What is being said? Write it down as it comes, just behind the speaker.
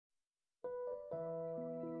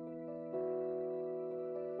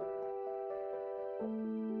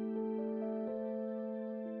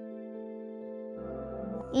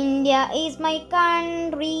India is my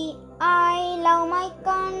country, I love my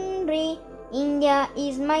country. India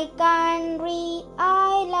is my country,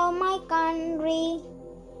 I love my country.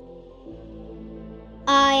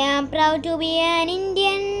 I am proud to be an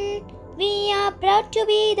Indian, we are proud to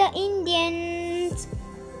be the Indians.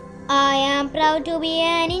 I am proud to be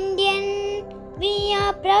an Indian, we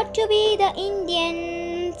are proud to be the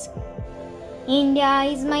Indians. India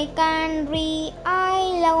is my country, I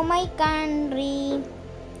love my country.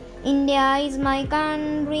 India is my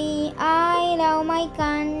country, I love my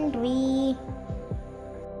country.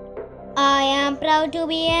 I am proud to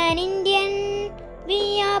be an Indian,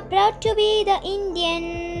 we are proud to be the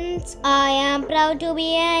Indians. I am proud to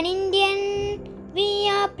be an Indian, we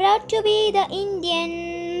are proud to be the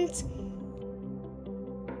Indians.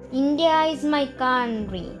 India is my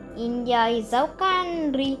country, India is our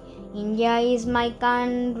country. India is my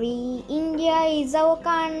country, India is our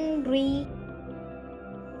country.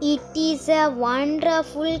 It is a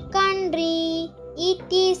wonderful country, it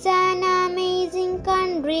is an amazing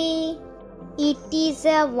country. It is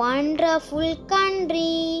a wonderful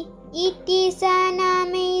country, it is an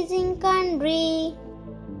amazing country.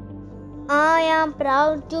 I am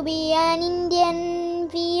proud to be an Indian,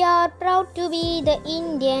 we are proud to be the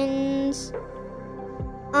Indians.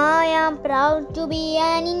 I am proud to be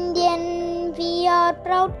an Indian, we are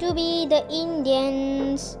proud to be the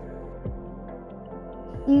Indians.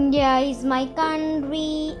 India is my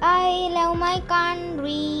country, I love my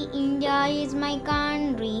country. India is my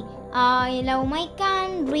country, I love my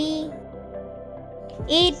country.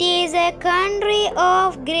 It is a country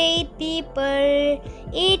of great people,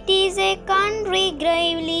 it is a country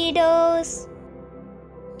great leaders.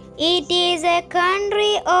 It is a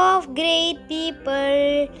country of great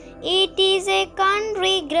people, it is a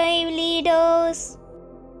country great leaders.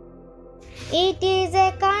 It is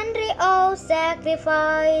a country of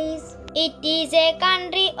sacrifice, it is a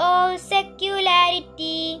country of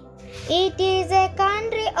secularity. It is a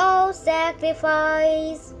country of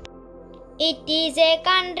sacrifice, it is a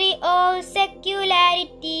country of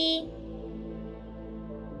secularity.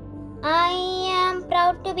 I am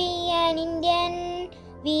proud to be an Indian,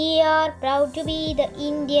 we are proud to be the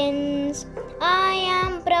Indians. I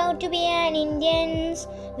am proud to be an Indian,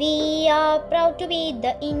 we are proud to be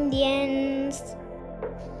the Indians.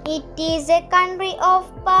 It is a country of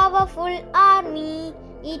powerful army,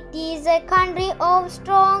 it is a country of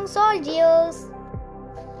strong soldiers.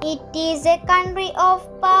 It is a country of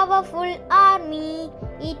powerful army,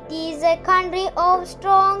 it is a country of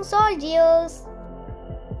strong soldiers.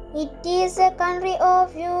 It is a country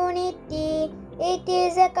of unity, it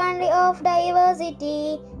is a country of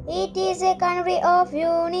diversity. It is a country of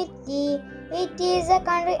unity, it is a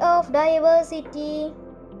country of diversity.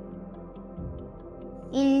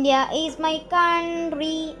 India is my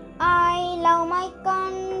country, I love my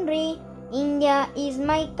country. India is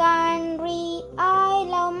my country, I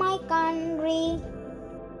love my country.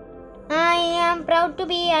 I am proud to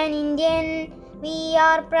be an Indian, we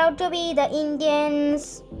are proud to be the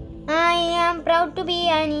Indians. I am proud to be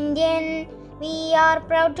an Indian, we are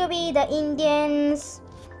proud to be the Indians.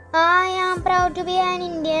 I am proud to be an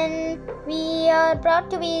Indian, we are proud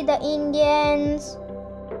to be the Indians.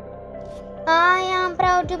 I am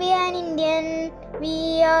proud to be an Indian,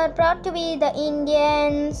 we are proud to be the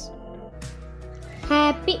Indians.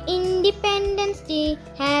 Happy Independence Day,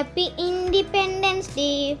 Happy Independence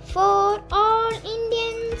Day for all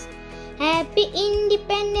Indians. Happy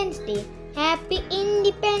Independence Day, Happy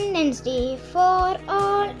Independence Day for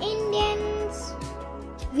all Indians.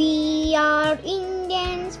 We are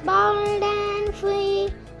Indians, bold and free.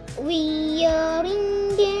 We are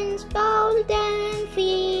Indians, bold and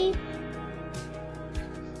free.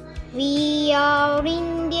 We are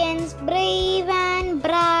Indians, brave and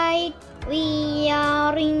bright. We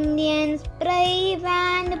are Indians, brave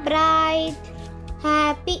and bright.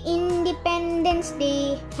 Happy Independence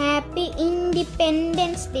Day, Happy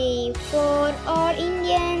Independence Day for all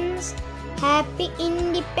Indians. Happy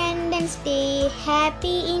Independence Day,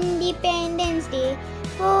 Happy Independence Day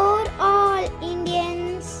for all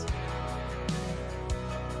Indians.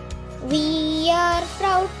 We are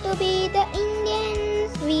proud to be the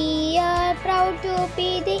Indians, we are proud to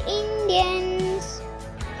be the Indians.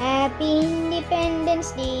 Happy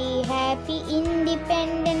Independence Day, Happy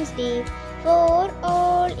Independence Day for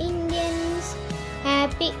all Indians.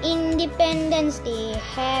 Happy Independence Day,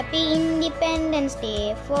 Happy Independence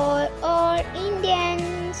Day for all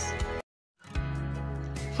Indians.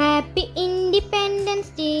 Happy Independence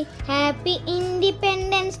Day, Happy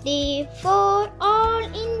Independence Day for all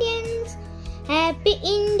Indians. Happy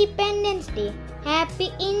Independence Day, Happy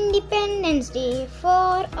Independence Day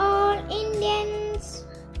for all Indians.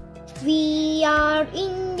 We are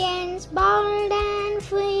Indians, bold and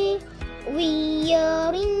free. We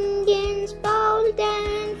are Indians, bold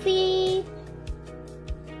and free.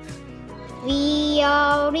 We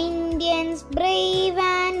are Indians, brave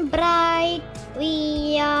and bright.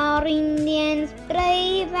 We are Indians,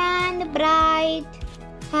 brave and bright.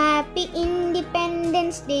 Happy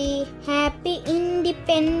Independence Day, Happy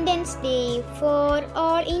Independence Day for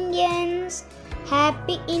all Indians.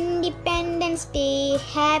 Happy Independence Day,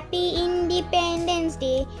 Happy Independence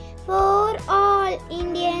Day for all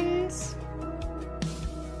Indians.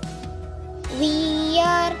 We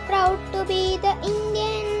are proud to be the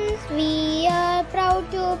Indians. We are proud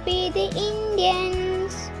to be the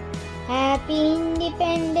Indians. Happy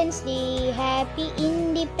Independence Day, Happy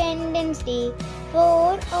Independence Day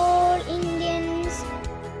for all